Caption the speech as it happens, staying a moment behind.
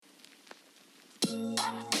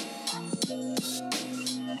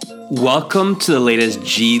Welcome to the latest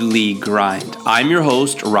G League grind. I'm your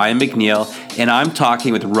host, Ryan McNeil, and I'm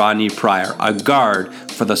talking with Rodney Pyror, a guard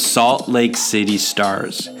for the Salt Lake City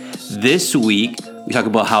Stars. This week, we talk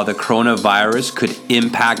about how the coronavirus could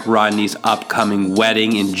impact Rodney's upcoming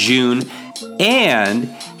wedding in June, and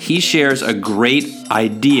he shares a great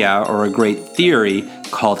idea or a great theory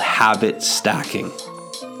called habit stacking.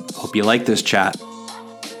 Hope you like this chat.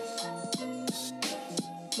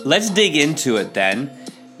 Let's dig into it then.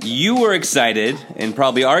 You were excited, and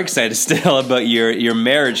probably are excited still, about your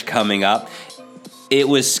marriage coming up. It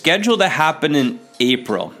was scheduled to happen in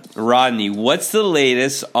April. Rodney, what's the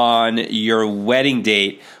latest on your wedding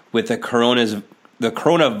date with the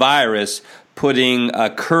coronavirus putting a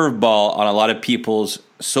curveball on a lot of people's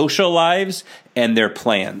social lives and their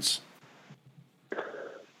plans?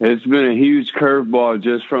 It's been a huge curveball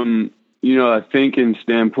just from a thinking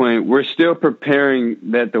standpoint. We're still preparing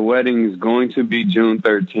that the wedding is going to be June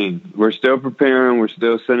 13th. We're still preparing. We're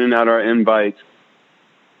still sending out our invites.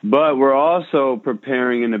 But we're also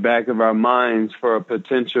preparing in the back of our minds for a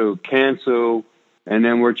potential cancel. And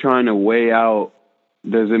then we're trying to weigh out,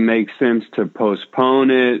 does it make sense to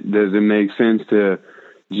postpone it? Does it make sense to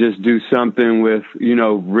just do something with,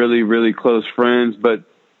 really, really close friends? But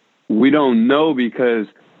we don't know because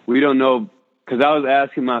we don't know. Because I was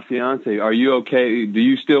asking my fiance, are you okay? Do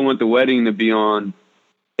you still want the wedding to be on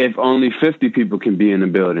if only 50 people can be in the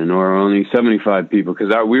building or only 75 people?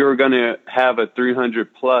 Because we were going to have a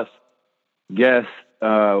 300-plus guest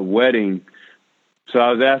wedding. So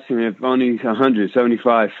I was asking if only 100,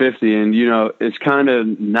 75, 50. And, it's kind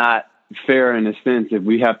of not fair in a sense if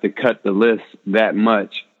we have to cut the list that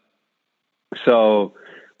much. So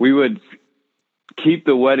we would keep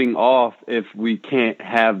the wedding off if we can't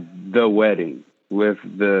have the wedding with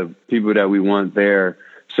the people that we want there.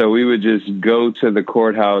 So we would just go to the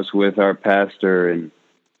courthouse with our pastor and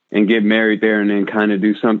get married there, and then kind of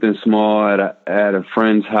do something small at a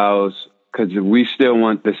friend's house, because we still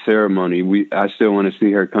want the ceremony. I still want to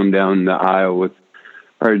see her come down the aisle with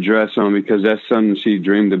her dress on, because that's something she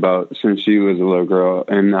dreamed about since she was a little girl,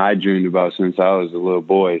 and I dreamed about since I was a little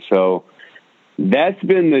boy. So that's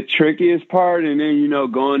been the trickiest part. And then,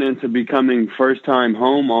 going into becoming first-time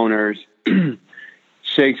homeowners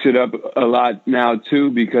shakes it up a lot now, too,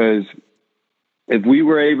 because if we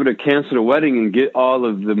were able to cancel the wedding and get all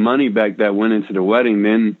of the money back that went into the wedding,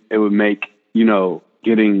 then it would make,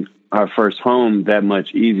 getting our first home that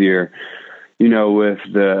much easier, with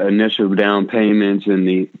the initial down payments and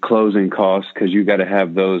the closing costs, because you got to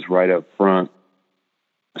have those right up front.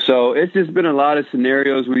 So it's just been a lot of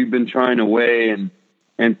scenarios we've been trying to weigh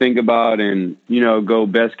and think about, and, go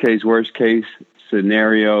best case, worst case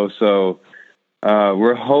scenario. So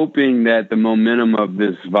we're hoping that the momentum of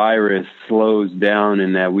this virus slows down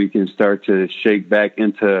and that we can start to shake back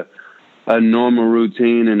into a normal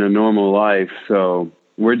routine and a normal life. So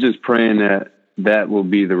we're just praying that will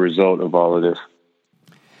be the result of all of this.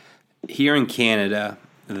 Here in Canada,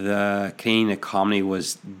 the Canadian economy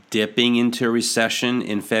was dipping into a recession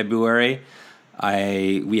in February.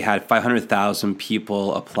 We had 500,000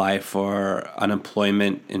 people apply for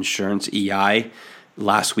unemployment insurance, EI,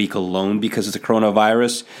 last week alone because of the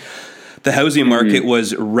coronavirus. The housing market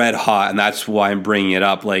was red hot, and that's why I'm bringing it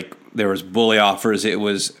up. Like, there was bully offers. It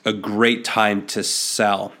was a great time to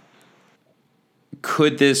sell.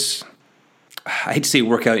 Could this, I hate to say,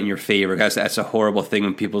 work out in your favor, guys? That's a horrible thing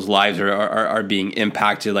when people's lives are being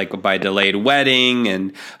impacted, like by delayed wedding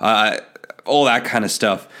and all that kind of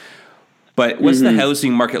stuff. But what's the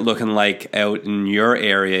housing market looking like out in your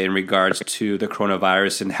area in regards to the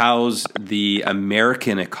coronavirus, and how's the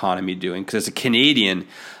American economy doing? Because as a Canadian,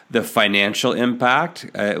 the financial impact,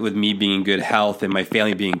 with me being in good health and my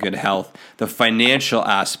family being in good health, the financial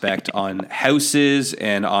aspect on houses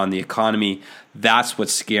and on the economy, that's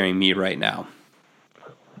what's scaring me right now.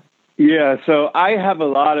 Yeah, so I have a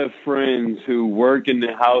lot of friends who work in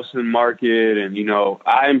the housing market, and,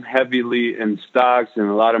 I'm heavily in stocks, and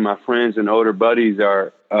a lot of my friends and older buddies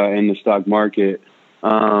are in the stock market.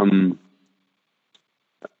 And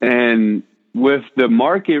with the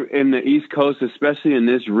market in the East Coast, especially in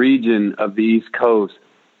this region of the East Coast,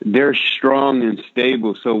 they're strong and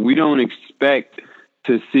stable. So we don't expect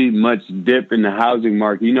to see much dip in the housing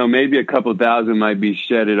market. Maybe a couple thousand might be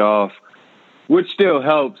shedded off, which still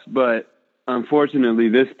helps. But unfortunately,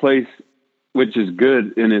 this place, which is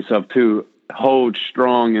good in itself too, holds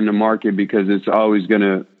strong in the market because it's always going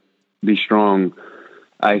to be strong,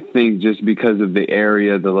 I think, just because of the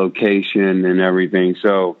area, the location, and everything.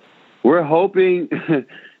 So we're hoping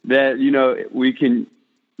that, we can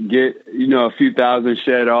get, a few thousand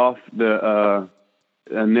shed off the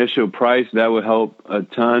initial price, that would help a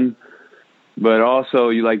ton. But also,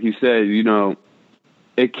 like you said,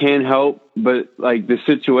 it can help, but like the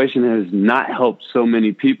situation has not helped so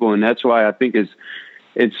many people. And that's why I think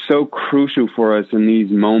it's so crucial for us in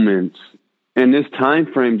these moments and this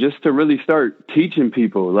time frame just to really start teaching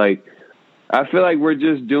people. Like, I feel like we're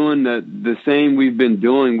just doing the same we've been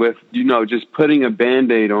doing with, just putting a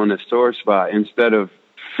Band-Aid on a sore spot instead of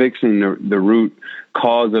fixing the root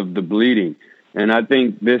cause of the bleeding. And I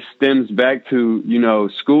think this stems back to,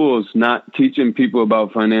 schools not teaching people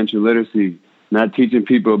about financial literacy, not teaching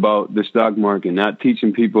people about the stock market, not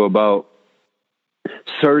teaching people about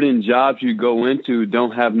certain jobs you go into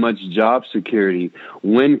don't have much job security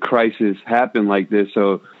when crises happen like this.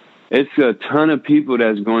 So it's a ton of people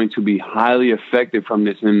that's going to be highly affected from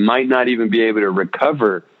this and might not even be able to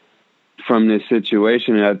recover from this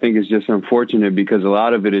situation. And I think it's just unfortunate because a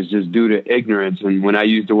lot of it is just due to ignorance. And when I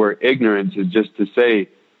use the word ignorance, it's just to say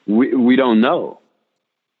we don't know.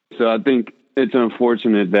 So I think it's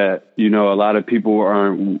unfortunate that, a lot of people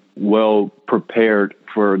aren't well prepared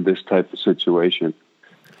for this type of situation.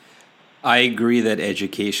 I agree that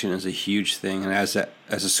education is a huge thing. And as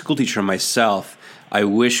a school teacher myself, I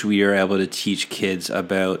wish we were able to teach kids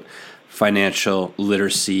about financial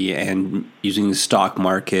literacy and using the stock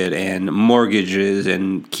market and mortgages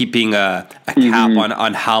and keeping a cap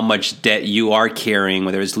on how much debt you are carrying,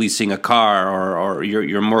 whether it's leasing a car or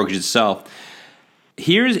your mortgage itself.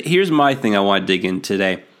 Here's my thing I want to dig in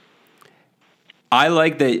today. I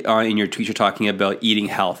like that in your tweet you're talking about eating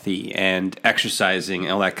healthy and exercising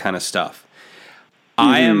and all that kind of stuff.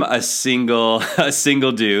 I am a single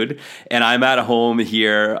dude, and I'm at home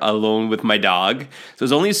here alone with my dog. So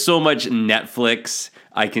there's only so much Netflix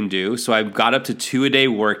I can do. So I've got up to 2-a-day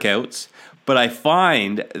workouts. But I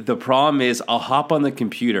find the problem is I'll hop on the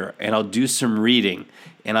computer and I'll do some reading,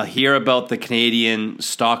 and I'll hear about the Canadian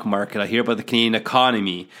stock market. I'll hear about the Canadian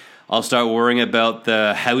economy. I'll start worrying about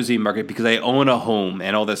the housing market because I own a home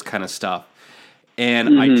and all this kind of stuff.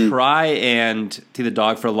 And I try and take the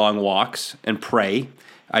dog for long walks and pray.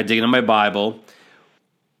 I dig into my Bible.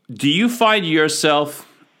 Do you find yourself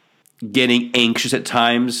getting anxious at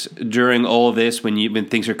times during all of this when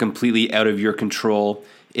things are completely out of your control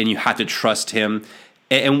and you have to trust Him?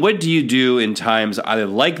 And what do you do in times either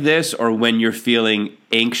like this or when you're feeling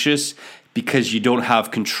anxious because you don't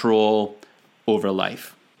have control over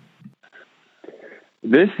life?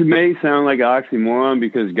 This may sound like an oxymoron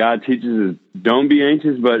because God teaches us don't be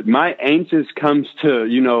anxious, but my anxious comes to,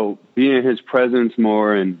 be in His presence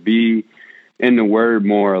more and be in the Word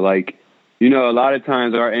more. Like, a lot of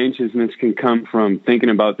times our anxiousness can come from thinking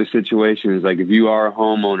about the situations. Like if you are a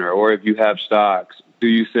homeowner or if you have stocks, do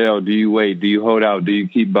you sell? Do you wait? Do you hold out? Do you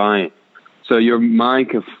keep buying? So your mind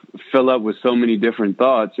can fill up with so many different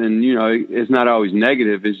thoughts. And, it's not always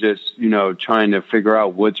negative. It's just, trying to figure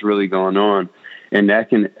out what's really going on. And that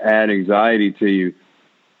can add anxiety to you.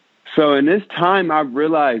 So in this time, I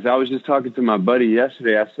realized, I was just talking to my buddy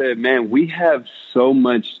yesterday. I said, man, we have so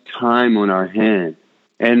much time on our hand.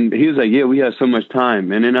 And he was like, yeah, we have so much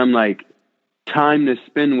time. And then I'm like, time to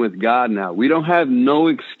spend with God now. We don't have no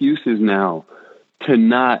excuses now to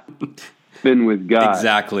not spend with God.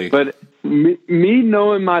 Exactly. But me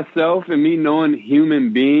knowing myself and me knowing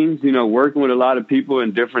human beings, working with a lot of people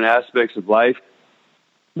in different aspects of life,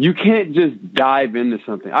 you can't just dive into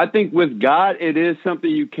something. I think with God, it is something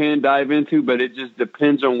you can dive into, but it just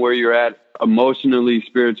depends on where you're at emotionally,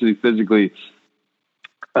 spiritually, physically.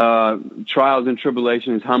 Trials and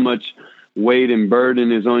tribulations, how much weight and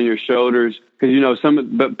burden is on your shoulders. Because,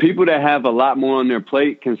 but people that have a lot more on their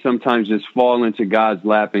plate can sometimes just fall into God's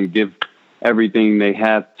lap and give everything they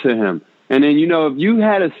have to Him. And then, if you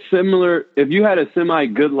had a semi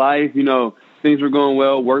good life, things were going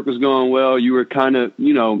well, work was going well, you were kind of,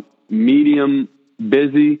 medium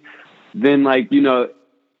busy, then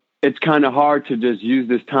it's kind of hard to just use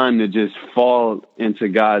this time to just fall into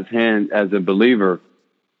God's hand as a believer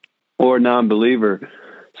or non-believer.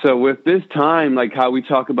 So with this time, like how we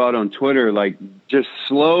talk about on Twitter, like just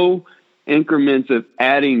slow increments of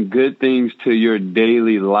adding good things to your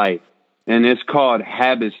daily life. And it's called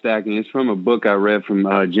habit stacking. It's from a book I read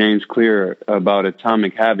from James Clear about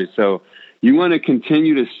atomic habits. So you want to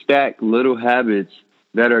continue to stack little habits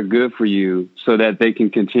that are good for you so that they can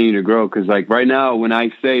continue to grow. Because like right now, when I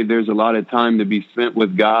say there's a lot of time to be spent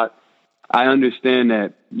with God, I understand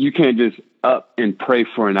that you can't just up and pray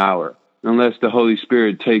for an hour unless the Holy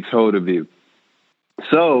Spirit takes hold of you.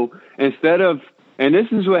 So instead of, and this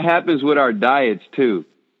is what happens with our diets too.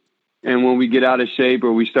 And when we get out of shape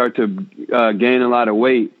or we start to gain a lot of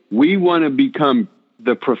weight, we want to become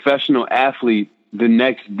the professional athlete the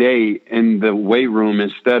next day in the weight room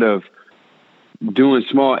instead of doing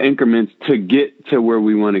small increments to get to where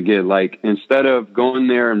we want to get. Like, instead of going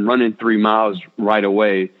there and running 3 miles right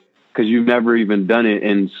away, because you've never even done it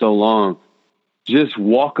in so long, just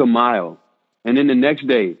walk a mile. And then the next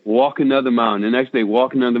day, walk another mile. And the next day,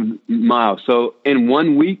 walk another mile. So in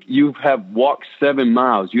 1 week, you have walked 7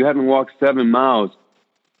 miles. You haven't walked 7 miles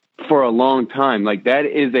for a long time. Like, that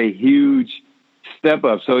is a huge step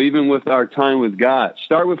up. So even with our time with God,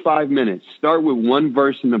 start with 5 minutes. Start with one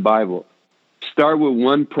verse in the Bible. Start with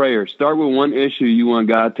one prayer. Start with one issue you want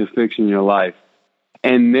God to fix in your life.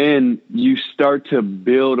 And then you start to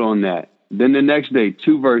build on that. Then the next day,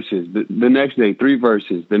 2 verses. The next day, 3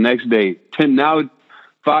 verses. The next day, 10. Now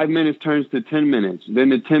 5 minutes turns to 10 minutes. Then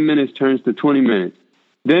the 10 minutes turns to 20 minutes.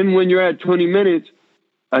 Then when you're at 20 minutes,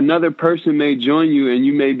 another person may join you and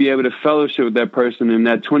you may be able to fellowship with that person. And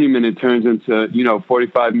that 20 minute turns into,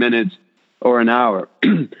 45 minutes or an hour.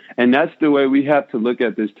 And that's the way we have to look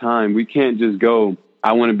at this time. We can't just go,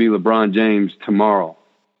 I want to be LeBron James tomorrow.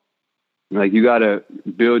 Like, you got to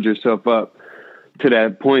build yourself up to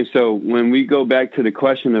that point. So when we go back to the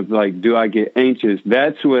question of, like, do I get anxious?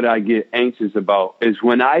 That's what I get anxious about, is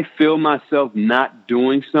when I feel myself not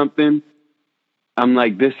doing something, I'm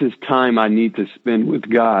like, this is time I need to spend with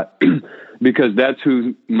God, because that's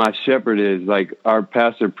who my shepherd is. Like, our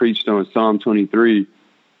pastor preached on Psalm 23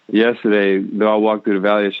 yesterday. Though I walk through the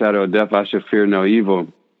valley of shadow of death, I shall fear no evil,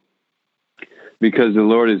 because the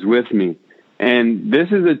Lord is with me. And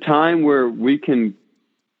this is a time where we can,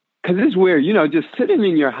 because it's weird, just sitting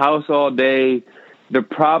in your house all day, the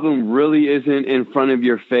problem really isn't in front of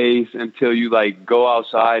your face until you, like, go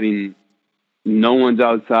outside and no one's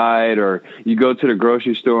outside, or you go to the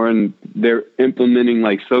grocery store and they're implementing,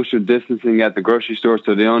 like, social distancing at the grocery store,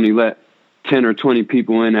 so they only let 10 or 20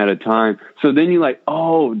 people in at a time. So then you're like,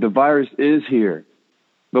 oh, the virus is here.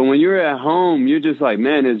 But when you're at home, you're just like,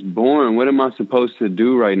 man, it's boring. What am I supposed to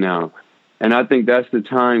do right now? And I think that's the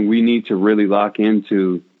time we need to really lock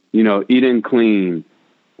into, eating clean,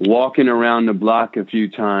 walking around the block a few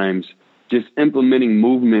times, just implementing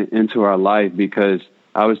movement into our life. Because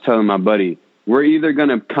I was telling my buddy, we're either going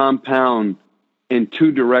to compound in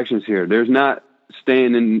 2 directions here. There's not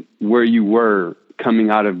staying in where you were coming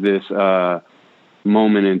out of this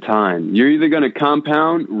moment in time. You're either going to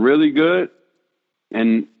compound really good,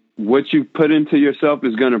 and what you put into yourself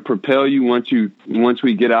is going to propel you once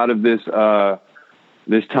we get out of this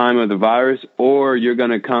this time of the virus, or you're going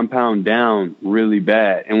to compound down really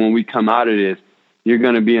bad. And when we come out of this, you're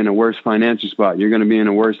going to be in a worse financial spot. You're going to be in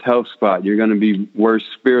a worse health spot. You're going to be worse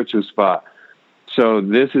spiritual spot. So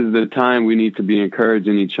this is the time we need to be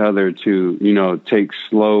encouraging each other to, take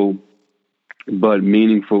slow but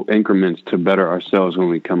meaningful increments to better ourselves when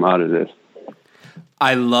we come out of this.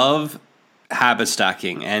 I love habit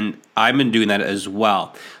stacking, and I've been doing that as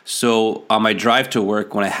well. So on my drive to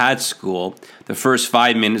work, when I had school, the first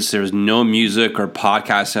 5 minutes, there was no music or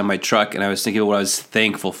podcast on my truck, and I was thinking of what I was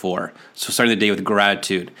thankful for. So starting the day with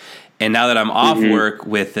gratitude. And now that I'm off work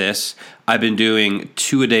with this, I've been doing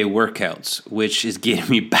 2-a-day workouts, which is getting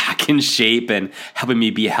me back in shape and helping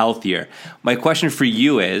me be healthier. My question for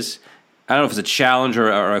you is, I don't know if it's a challenge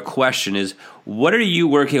or a question, is what are you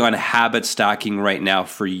working on habit stacking right now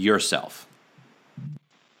for yourself?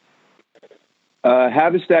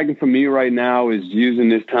 Habit stacking for me right now is using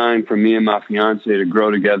this time for me and my fiance to grow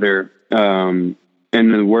together in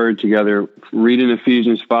the Word together, reading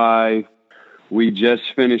Ephesians 5. We just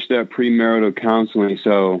finished up premarital counseling.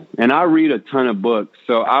 And I read a ton of books.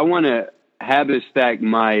 So I want to habit stack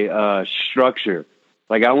my structure.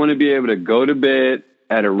 Like, I want to be able to go to bed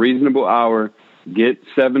at a reasonable hour, get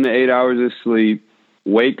 7 to 8 hours of sleep,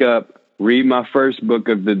 wake up, read my first book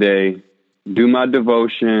of the day, do my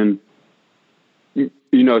devotion,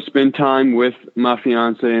 spend time with my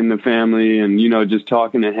fiance and the family, and, just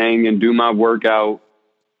talking and hang and do my workout,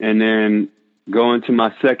 and then go into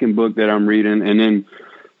my second book that I'm reading, and then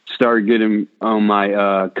start getting on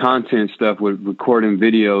my content stuff with recording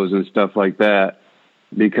videos and stuff like that.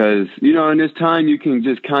 Because, in this time, you can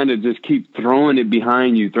just kind of just keep throwing it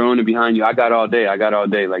behind you. I got all day.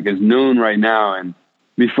 Like, it's noon right now, and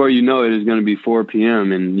before you know it, it's going to be 4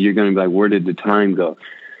 p.m., and you're going to be like, where did the time go?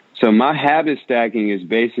 So my habit stacking is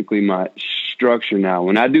basically my structure now.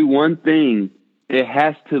 When I do one thing, it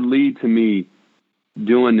has to lead to me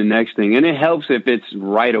doing the next thing. And it helps if it's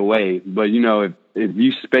right away. But, if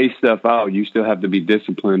you space stuff out, you still have to be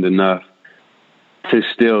disciplined enough to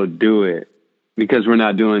still do it, because we're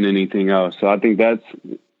not doing anything else. So I think that's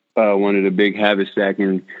one of the big habit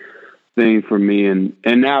stacking things for me. And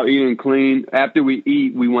now eating clean, after we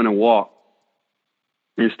eat, we want to walk.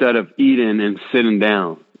 instead of eating and sitting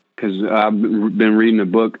down. Because I've been reading a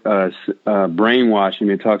book, Brainwashing.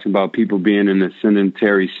 It talks about people being in a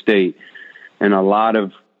sedentary state. And a lot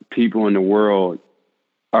of people in the world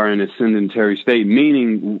are in a sedentary state,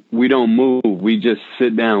 meaning we don't move. We just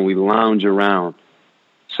sit down. We lounge around.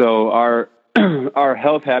 So our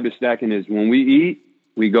health habit stacking is when we eat,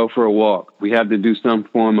 we go for a walk. We have to do some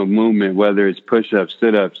form of movement, whether it's push-ups,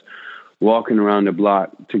 sit-ups, walking around the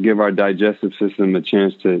block, to give our digestive system a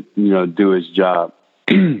chance to, do its job.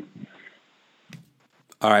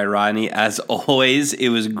 All right, Rodney, as always, it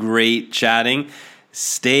was great chatting.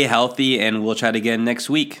 Stay healthy, and we'll chat again next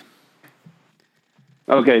week.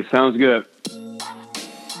 Okay, sounds good.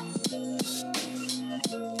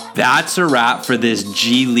 That's a wrap for this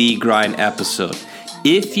G League Grind episode.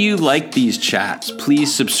 If you like these chats,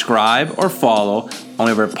 please subscribe or follow on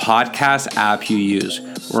whatever podcast app you use.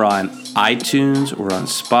 We're on iTunes, we're on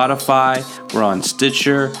Spotify, we're on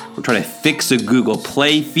Stitcher. We're trying to fix a Google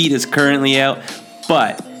Play feed that's currently out,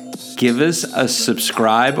 but give us a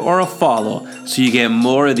subscribe or a follow so you get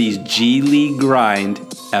more of these G League Grind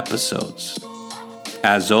episodes.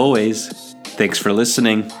 As always, thanks for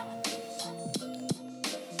listening.